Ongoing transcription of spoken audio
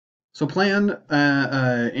So plan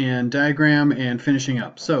and diagram and finishing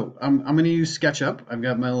up. So I'm going to use SketchUp. I've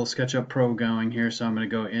got my little SketchUp Pro going here. So I'm going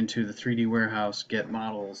to go into the 3D warehouse, get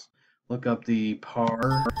models, look up the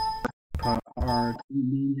come on,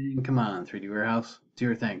 3D warehouse, do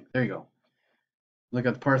your thing. There you go. Look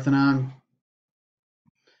up the Parthenon,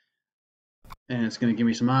 and it's going to give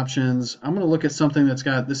me some options. I'm going to look at something that's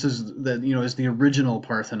got this is that is the original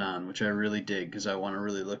Parthenon, which I really dig because I want to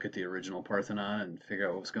really look at the original Parthenon and figure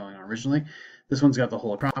out what was going on originally. This one's got the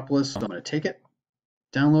whole Acropolis, so I'm going to take it,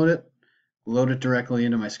 download it, load it directly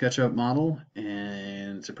into my SketchUp model,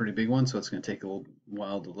 and it's a pretty big one, so it's going to take a little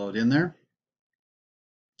while to load in there.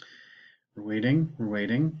 We're waiting, we're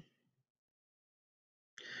waiting.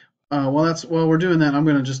 While we're doing that, I'm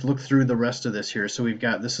going to just look through the rest of this here. So we've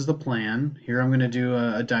got, this is the plan. Here I'm going to do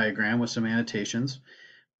a diagram with some annotations.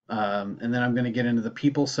 And then I'm going to get into the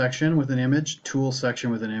people section with an image, tool section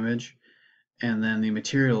with an image, and then the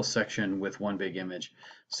materials section with one big image.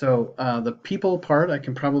 So the people part, I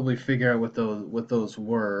can probably figure out what those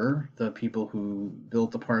were, the people who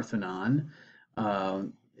built the Parthenon.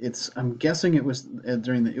 I'm guessing it was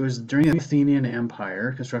during the Athenian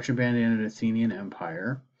Empire. Construction began in Athenian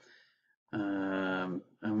Empire.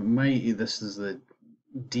 This is the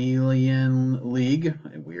Delian League.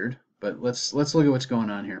 Weird, but let's look at what's going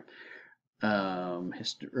on here.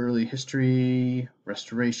 Early history,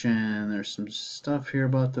 restoration. There's some stuff here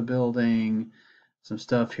about the building. Some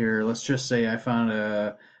stuff here. Let's just say I found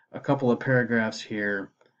a couple of paragraphs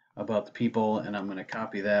here about the people, and I'm going to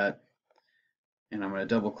copy that, and I'm going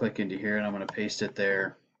to double click into here, and I'm going to paste it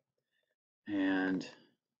there, and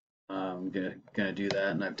I'm gonna do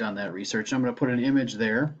that, and I've done that research. I'm gonna put an image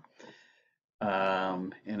there,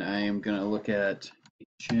 and I am gonna look at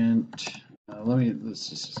ancient. Let's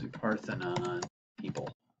just say Parthenon people.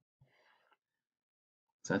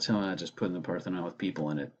 So that's how I just put in the Parthenon with people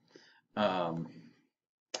in it. Um,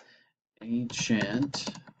 Ancient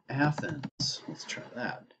Athens. Let's try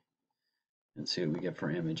that and see what we get for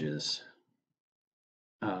images.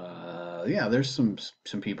 Yeah, there's some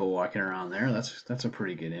people walking around there. That's a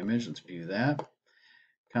pretty good image. Let's view that.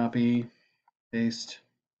 Copy, paste.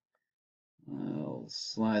 I'll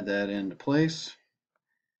slide that into place,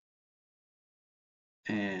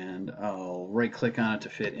 and I'll right click on it to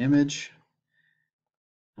fit image.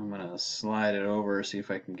 I'm going to slide it over, see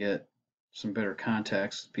if I can get some better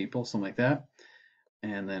context, people, something like that.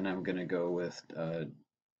 And then I'm going to go with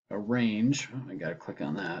arrange. I got to click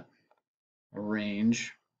on that.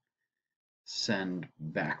 Arrange, send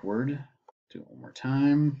backward. Do it one more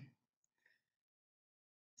time.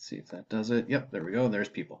 See if that does it. Yep, there we go. There's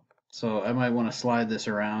people. So I might want to slide this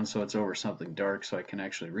around so it's over something dark so I can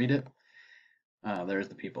actually read it. There's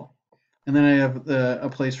the people. And then I have a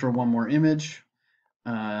place for one more image.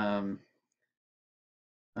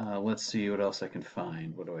 Let's see what else I can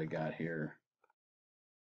find. What do I got here?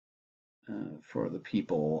 For the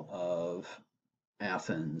people of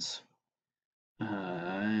Athens.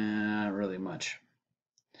 Not really much.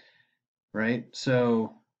 Right?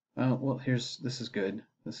 So, well, this is good.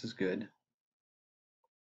 This is good.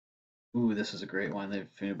 Ooh, this is a great one.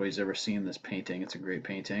 If anybody's ever seen this painting, it's a great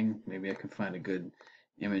painting. Maybe I can find a good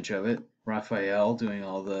image of it. Raphael doing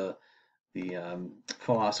all the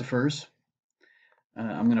philosophers.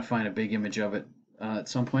 I'm going to find a big image of it at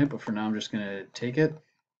some point, but for now I'm just going to take it,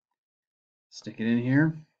 stick it in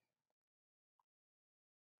here,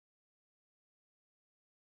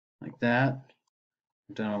 like that.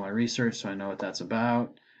 I've done all my research, so I know what that's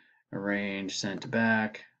about. Arrange, send to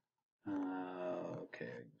back.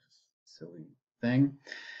 Okay, silly thing.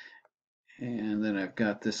 And then I've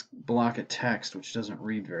got this block of text, which doesn't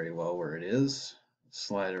read very well where it is.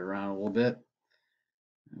 Slide it around a little bit.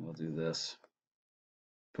 And we'll do this.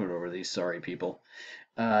 Put it over these sorry people.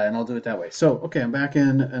 And I'll do it that way. So, okay, I'm back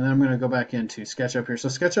in, and then I'm going to go back into SketchUp here. So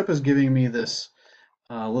SketchUp is giving me this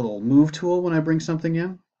little move tool when I bring something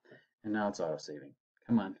in, and now it's auto-saving.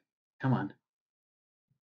 Come on, come on,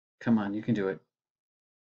 come on, you can do it.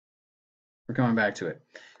 We're coming back to it.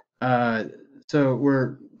 So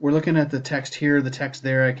we're looking at the text here, the text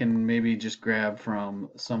there. I can maybe just grab from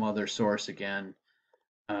some other source again.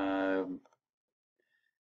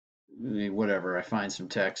 Whatever, I find some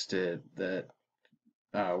text that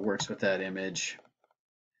works with that image.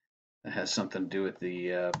 That has something to do with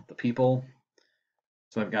the people.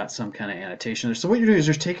 So I've got some kind of annotation there. So what you're doing is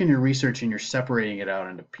you're taking your research and you're separating it out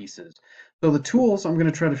into pieces. So the tools, I'm going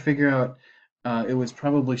to try to figure out, it was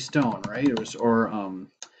probably stone, right? It was, or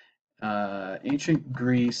ancient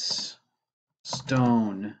Greece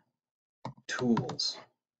stone tools,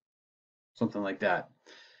 something like that.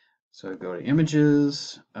 So I go to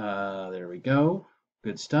images, there we go.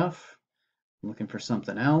 Good stuff. I'm looking for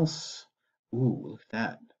something else. Ooh, look at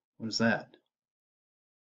that. What is that?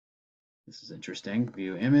 This is interesting.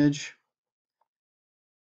 View image.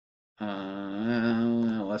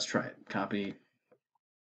 Let's try it. Copy,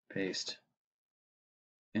 paste,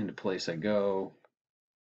 into place I go.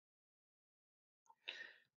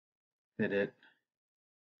 Hit it.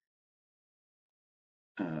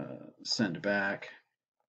 Send back.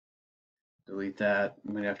 Delete that.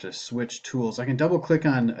 I'm gonna have to switch tools. I can double click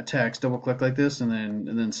on a text, double click like this, and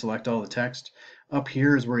then select all the text. Up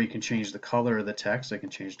here is where you can change the color of the text. I can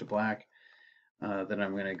change to black. Then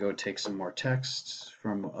I'm gonna go take some more text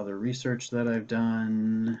from other research that I've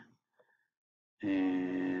done,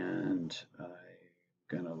 and I'm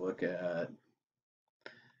gonna look at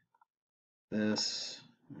this.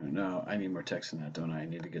 No, I need more text than that, don't I? I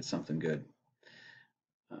need to get something good.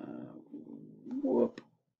 Whoop.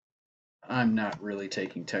 I'm not really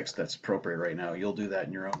taking text that's appropriate right now. You'll do that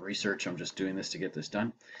in your own research. I'm just doing this to get this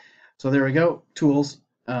done. So there we go. Tools.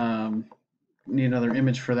 Need another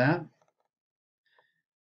image for that.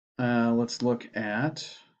 Let's look at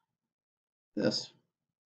this.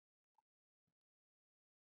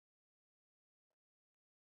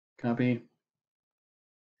 Copy.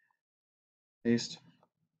 Paste.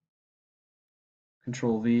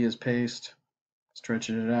 Control V is paste.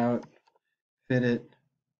 Stretching it out. Fit it.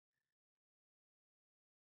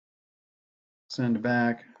 Send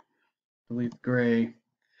back. Delete the gray.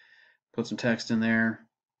 Put some text in there.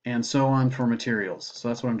 And so on for materials. So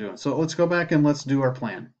that's what I'm doing. So let's go back and let's do our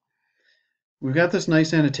plan. We've got this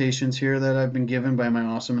nice annotations here that I've been given by my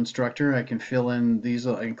awesome instructor. I can fill in these,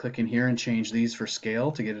 I can click in here and change these for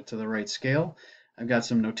scale to get it to the right scale. I've got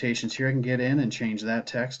some notations here I can get in and change that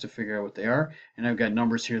text to figure out what they are. And I've got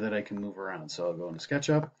numbers here that I can move around. So I'll go into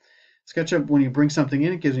SketchUp. SketchUp, when you bring something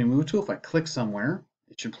in, it gives me a move tool. If I click somewhere,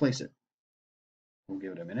 it should place it. We'll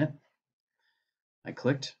give it a minute. I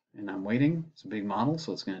clicked and I'm waiting. It's a big model,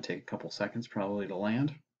 so it's going to take a couple seconds probably to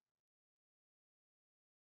land.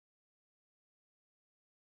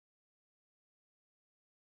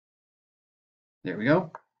 There we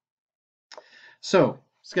go. So,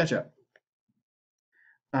 SketchUp.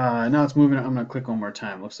 Now it's moving. I'm going to click one more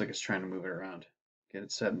time. Looks like it's trying to move it around. Get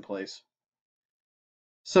it set in place.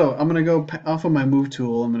 So I'm going to go off of my move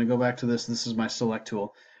tool. I'm going to go back to this. This is my select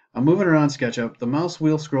tool. I'm moving around SketchUp. The mouse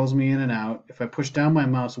wheel scrolls me in and out. If I push down my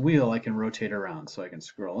mouse wheel, I can rotate around. So I can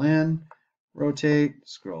scroll in, rotate,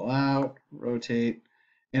 scroll out, rotate.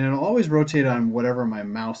 And it'll always rotate on whatever my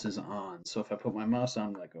mouse is on. So if I put my mouse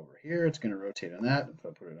on like over here, it's going to rotate on that. If I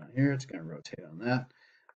put it on here, it's going to rotate on that.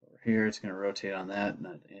 Over here, it's going to rotate on that.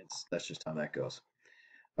 And that's just how that goes.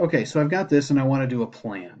 Okay, so I've got this and I want to do a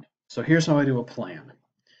plan. So here's how I do a plan.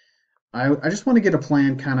 I just want to get a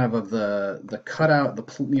plan kind of the cutout,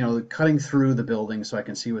 cutting through the building so I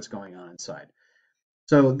can see what's going on inside.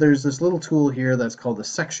 So there's this little tool here that's called the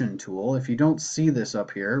section tool. If you don't see this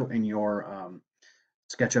up here in your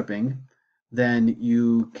SketchUping, then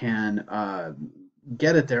you can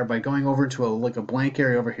get it there by going over to a blank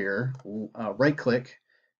area over here, right click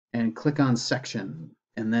and click on section,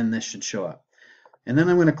 and then this should show up. And then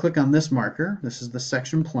I'm going to click on this marker. This is the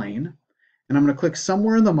section plane. And I'm going to click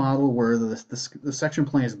somewhere in the model where the section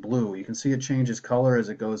plane is blue. You can see it changes color as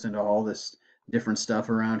it goes into all this different stuff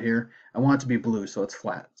around here. I want it to be blue so it's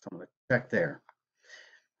flat. So I'm going to check there.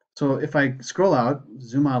 So if I scroll out,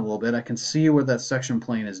 zoom out a little bit, I can see what that section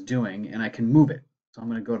plane is doing and I can move it. So I'm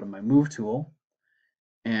going to go to my move tool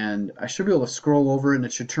and I should be able to scroll over it and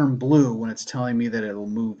it should turn blue when it's telling me that it'll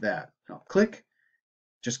move that. I'll click,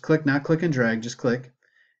 just click, not click and drag, just click.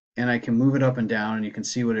 And I can move it up and down and you can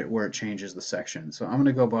see where it changes the section. So I'm going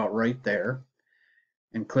to go about right there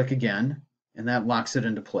and click again and that locks it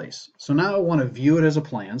into place. So now I want to view it as a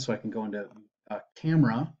plan, so I can go into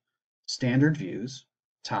camera, standard views,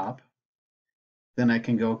 top, then I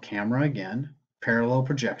can go camera again, parallel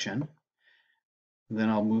projection, then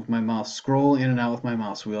I'll move my mouse, scroll in and out with my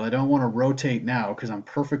mouse wheel. I don't want to rotate now because I'm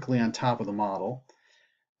perfectly on top of the model.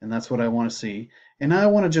 And that's what I want to see. And now I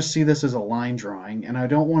want to just see this as a line drawing, and I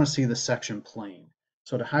don't want to see the section plane.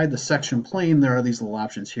 So to hide the section plane, there are these little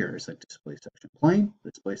options here. It's like display section plane,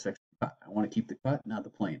 display section cut. I want to keep the cut, not the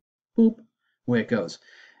plane. Boop, away it goes.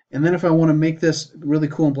 And then if I want to make this really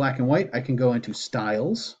cool in black and white, I can go into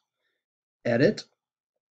Styles, Edit,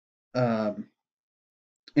 and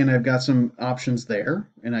I've got some options there,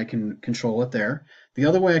 and I can control it there. The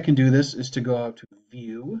other way I can do this is to go out to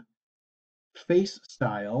View, Face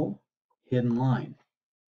Style, Hidden Line.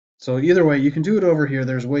 So either way, you can do it over here.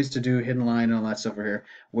 There's ways to do hidden line and all that stuff over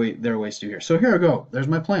here. There are ways to do here. So here I go. There's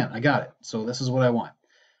my plan. I got it. So this is what I want.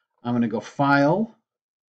 I'm going to go File,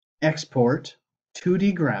 Export,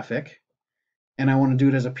 2D graphic, and I want to do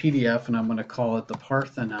it as a PDF, and I'm going to call it the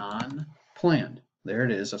Parthenon plan. There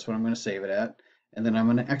it is. That's what I'm going to save it at, and then I'm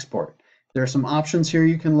going to export. There are some options here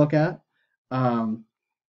you can look at.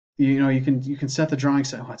 You can set the drawing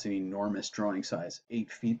size. Oh, it's an enormous drawing size,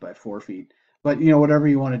 8 feet by 4 feet. But whatever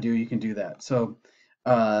you want to do, you can do that. So,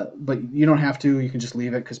 but you don't have to. You can just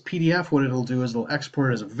leave it because PDF, what it'll do is it'll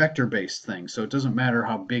export as a vector-based thing. So it doesn't matter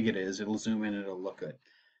how big it is. It'll zoom in and it'll look good.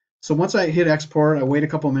 So once I hit export, I wait a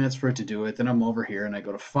couple minutes for it to do it. Then I'm over here and I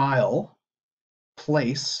go to File,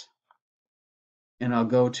 Place, and I'll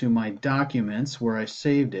go to my documents where I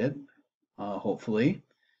saved it, hopefully,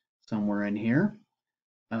 somewhere in here.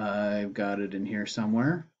 I've got it in here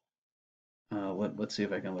somewhere. Let's see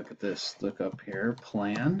if I can look at this. Look up here,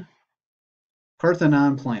 plan.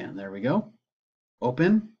 Parthenon plan, there we go.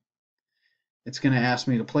 Open. It's going to ask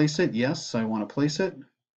me to place it. Yes, I want to place it.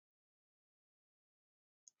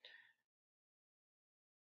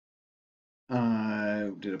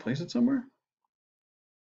 Did I place it somewhere?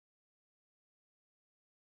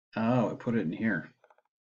 Oh, I put it in here.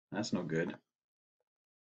 That's no good.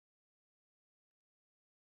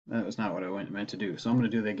 That was not what I meant to do. So I'm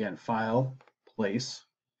going to do that again. File, place.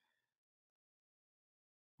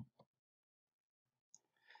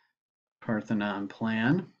 Parthenon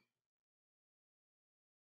plan.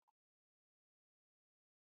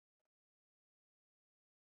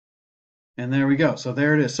 And there we go. So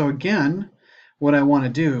there it is. So again, what I want to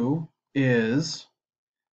do is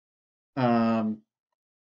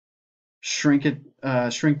shrink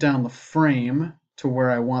down the frame to where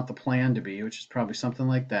I want the plan to be, which is probably something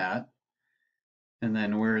like that. And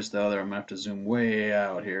then where's the other? I'm gonna have to zoom way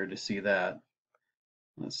out here to see that.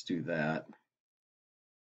 Let's do that.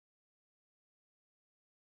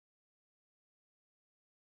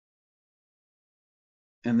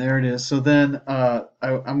 And there it is. So then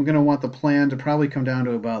I'm gonna want the plan to probably come down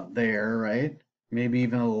to about there, right? Maybe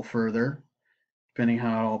even a little further, depending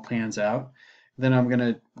how it all pans out. Then I'm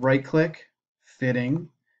gonna right click, fitting,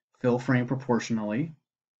 fill frame proportionally.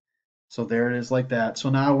 So there it is like that. So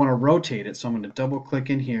now I want to rotate it. So I'm going to double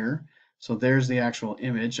click in here. So there's the actual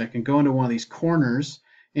image. I can go into one of these corners.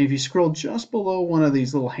 And if you scroll just below one of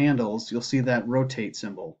these little handles, you'll see that rotate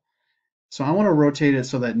symbol. So I want to rotate it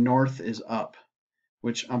so that north is up,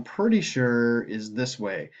 which I'm pretty sure is this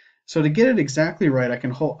way. So to get it exactly right, I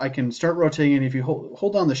can start rotating, and if you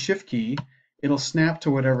hold down the shift key, it'll snap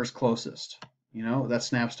to whatever's closest. That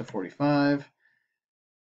snaps to 45.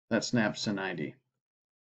 That snaps to 90.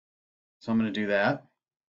 So I'm going to do that.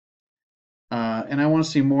 And I want to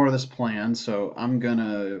see more of this plan, so I'm going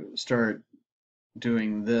to start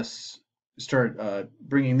doing this, start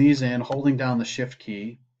bringing these in, holding down the shift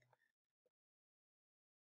key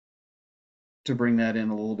to bring that in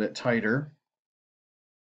a little bit tighter.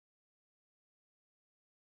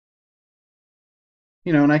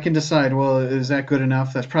 And I can decide, well, is that good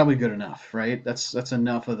enough? That's probably good enough, right? That's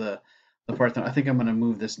enough of the part that I think I'm going to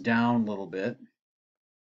move this down a little bit.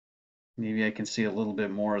 Maybe I can see a little bit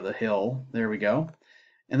more of the hill. There we go.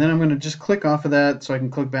 And then I'm going to just click off of that so I can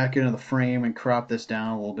click back into the frame and crop this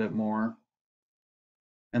down a little bit more.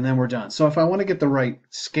 And then we're done. So if I want to get the right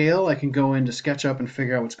scale, I can go into SketchUp and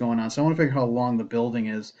figure out what's going on. So I want to figure out how long the building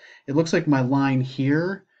is. It looks like my line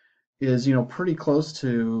here is, pretty close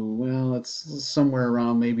to, well, it's somewhere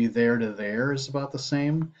around maybe there to there is about the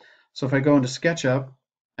same. So if I go into SketchUp,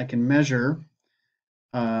 I can measure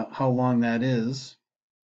how long that is.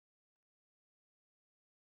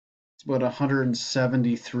 It's about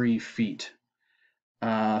 173 feet.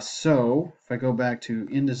 So if I go back to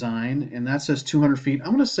InDesign and that says 200 feet,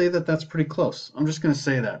 I'm going to say that that's pretty close. I'm just going to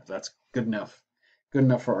say that that's good enough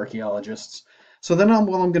for archaeologists. So then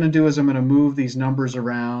what I'm going to do is I'm going to move these numbers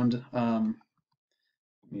around. I'm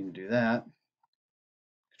going to do that.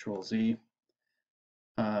 Control Z.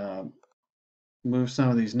 Move some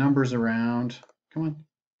of these numbers around. Come on,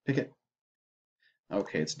 pick it.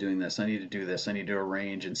 Okay, it's doing this. I need to do this. I need to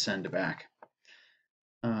arrange and send it back.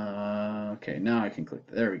 Okay, now I can click.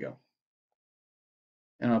 There we go.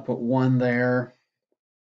 And I'll put 1 there.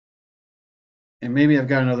 And maybe I've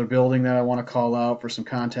got another building that I want to call out for some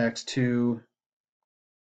context too.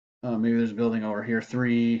 Maybe there's a building over here,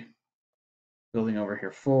 3, building over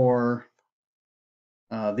here, 4.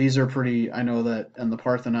 These are pretty, I know that in the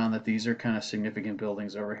Parthenon that these are kind of significant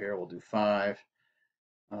buildings over here. We'll do 5.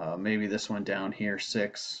 Maybe this one down here,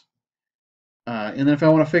 6. And then if I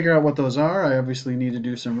want to figure out what those are, I obviously need to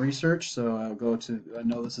do some research. So I'll go to, I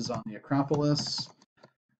know this is on the Acropolis.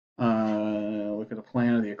 Look at a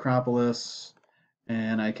plan of the Acropolis,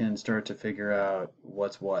 and I can start to figure out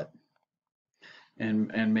what's what.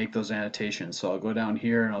 and make those annotations. So I'll go down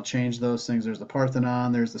here and I'll change those things. There's the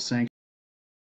Parthenon, there's the